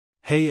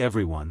Hey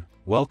everyone,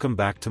 welcome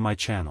back to my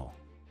channel.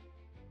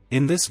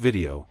 In this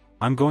video,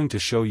 I'm going to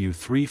show you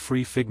 3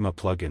 free Figma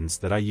plugins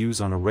that I use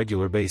on a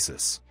regular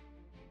basis.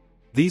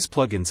 These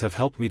plugins have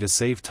helped me to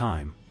save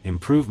time,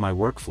 improve my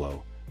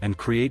workflow, and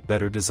create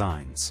better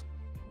designs.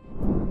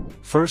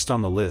 First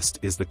on the list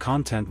is the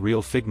Content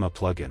Reel Figma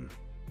plugin.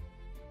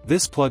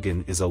 This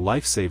plugin is a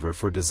lifesaver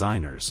for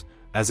designers,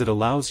 as it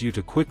allows you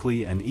to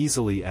quickly and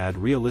easily add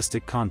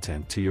realistic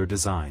content to your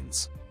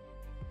designs.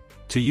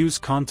 To use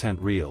Content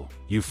Reel,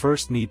 you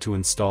first need to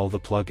install the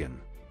plugin.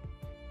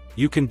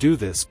 You can do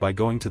this by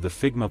going to the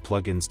Figma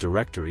plugins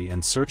directory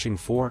and searching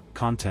for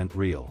Content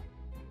Reel.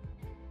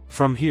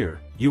 From here,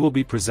 you will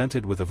be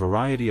presented with a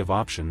variety of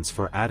options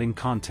for adding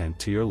content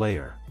to your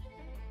layer.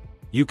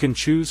 You can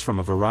choose from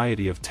a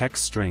variety of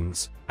text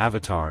strings,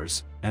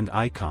 avatars, and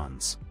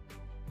icons.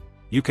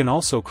 You can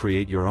also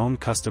create your own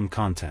custom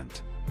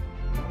content.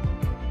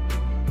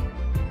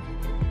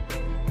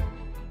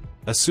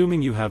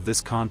 Assuming you have this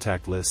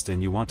contact list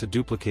and you want to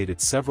duplicate it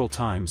several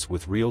times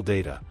with real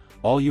data,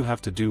 all you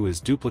have to do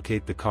is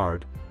duplicate the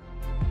card,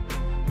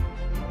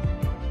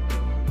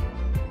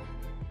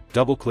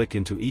 double-click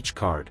into each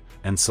card,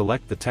 and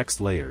select the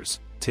text layers.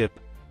 Tip: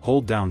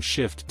 hold down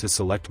Shift to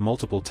select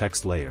multiple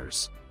text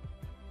layers.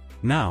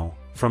 Now,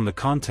 from the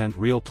Content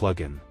Reel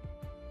plugin,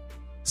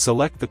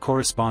 select the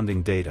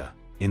corresponding data,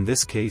 in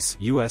this case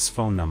US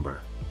phone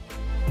number.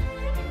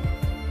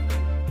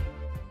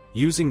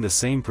 Using the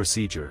same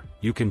procedure,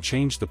 you can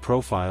change the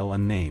profile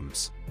and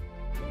names.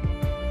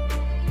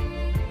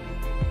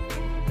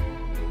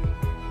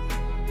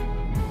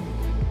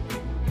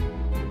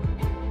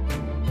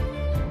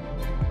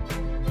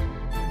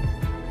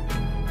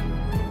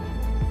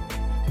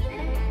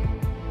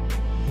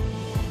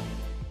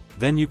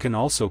 Then you can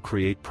also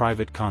create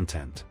private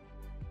content.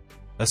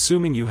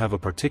 Assuming you have a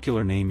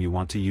particular name you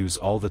want to use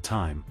all the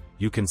time,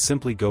 you can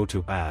simply go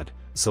to Add,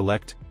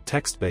 select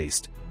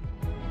Text-Based,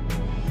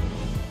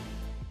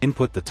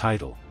 input the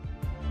title,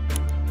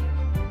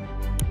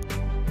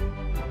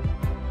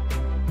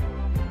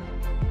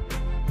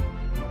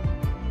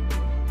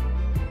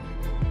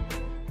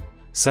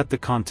 set the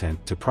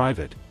content to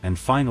private, and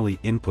finally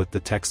input the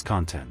text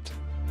content.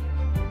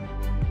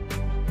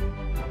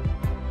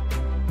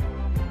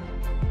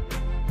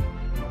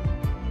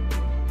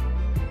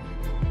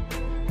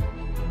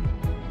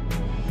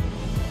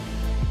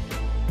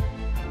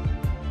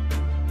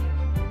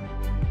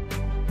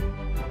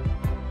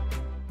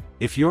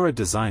 If you're a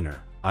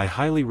designer, I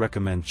highly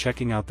recommend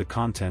checking out the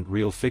Content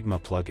Reel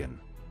Figma plugin.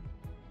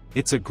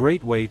 It's a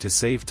great way to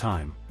save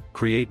time,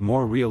 create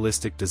more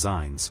realistic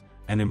designs,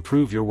 and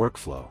improve your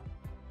workflow.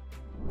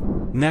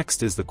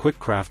 Next is the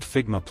QuickCraft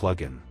Figma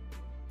plugin.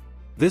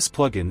 This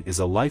plugin is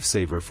a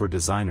lifesaver for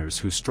designers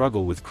who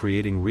struggle with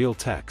creating real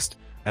text,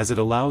 as it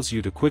allows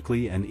you to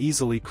quickly and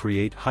easily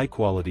create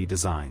high-quality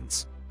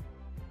designs.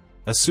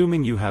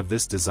 Assuming you have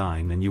this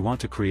design and you want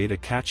to create a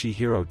catchy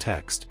hero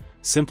text,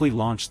 simply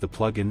launch the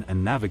plugin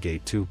and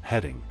navigate to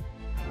Heading.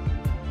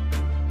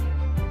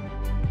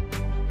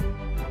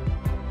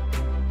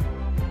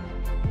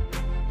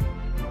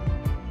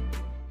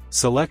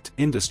 Select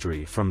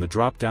Industry from the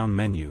drop-down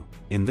menu.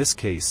 In this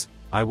case,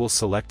 I will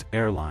select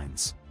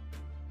Airlines.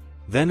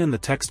 Then in the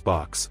text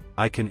box,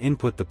 I can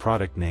input the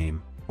product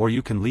name, or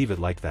you can leave it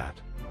like that.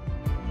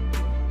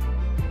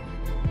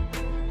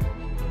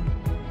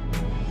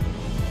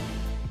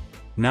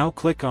 Now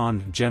click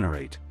on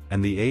Generate,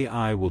 and the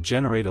AI will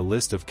generate a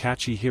list of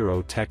catchy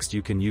hero text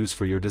you can use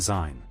for your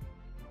design.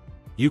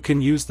 You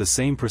can use the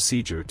same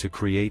procedure to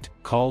create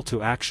call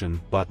to action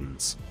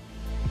buttons.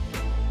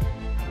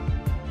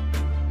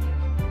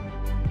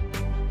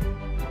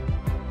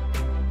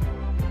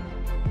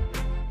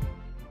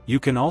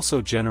 You can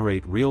also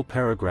generate real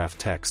paragraph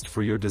text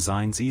for your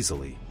designs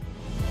easily.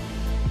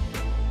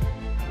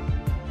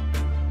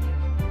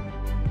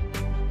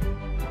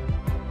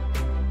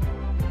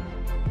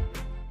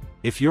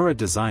 If you're a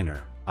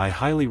designer, I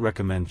highly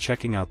recommend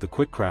checking out the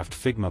QuickCraft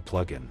Figma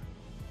plugin.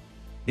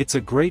 It's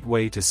a great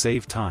way to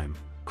save time,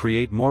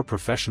 create more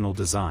professional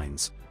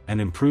designs,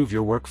 and improve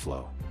your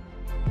workflow.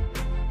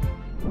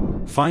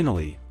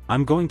 Finally,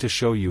 I'm going to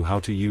show you how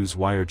to use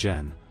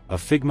WireGen, a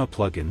Figma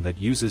plugin that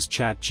uses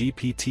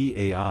ChatGPT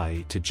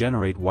AI to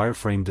generate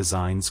wireframe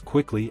designs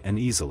quickly and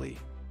easily.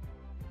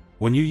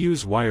 When you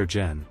use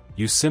WireGen,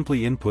 you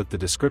simply input the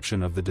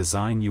description of the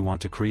design you want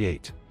to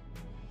create.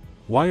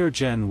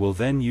 WireGen will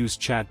then use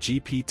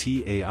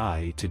ChatGPT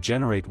AI to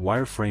generate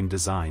wireframe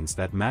designs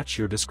that match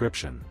your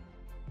description.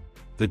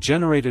 The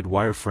generated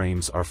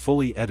wireframes are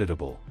fully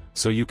editable,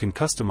 so you can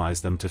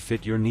customize them to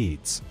fit your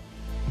needs.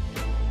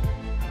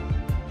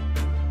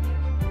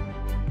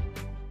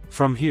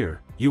 From here,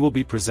 you will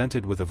be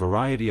presented with a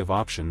variety of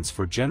options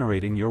for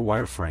generating your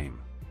wireframe.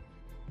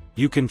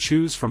 You can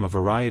choose from a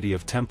variety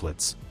of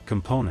templates,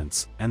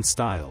 components, and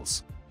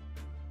styles.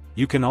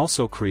 You can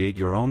also create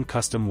your own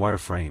custom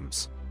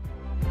wireframes.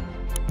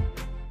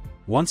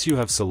 Once you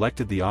have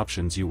selected the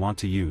options you want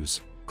to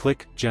use,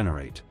 click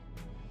Generate.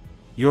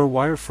 Your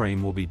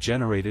wireframe will be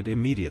generated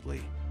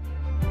immediately.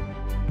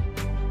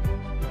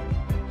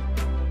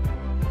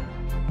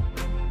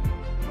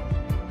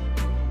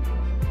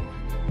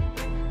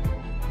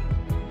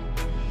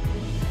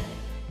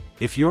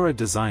 If you're a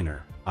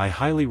designer, I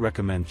highly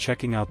recommend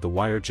checking out the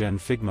WireGen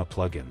Figma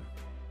plugin.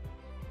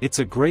 It's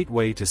a great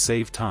way to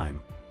save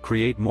time,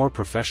 create more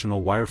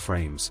professional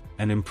wireframes,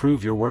 and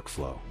improve your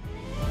workflow.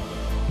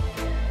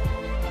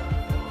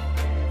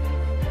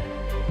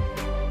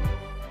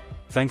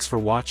 Thanks for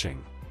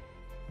watching.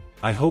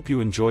 I hope you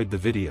enjoyed the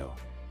video.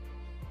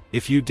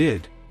 If you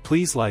did,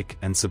 please like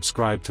and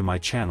subscribe to my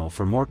channel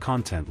for more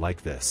content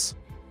like this.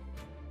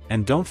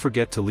 And don't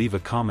forget to leave a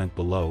comment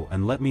below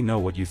and let me know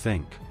what you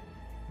think.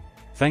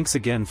 Thanks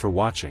again for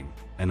watching,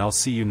 and I'll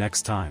see you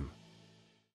next time.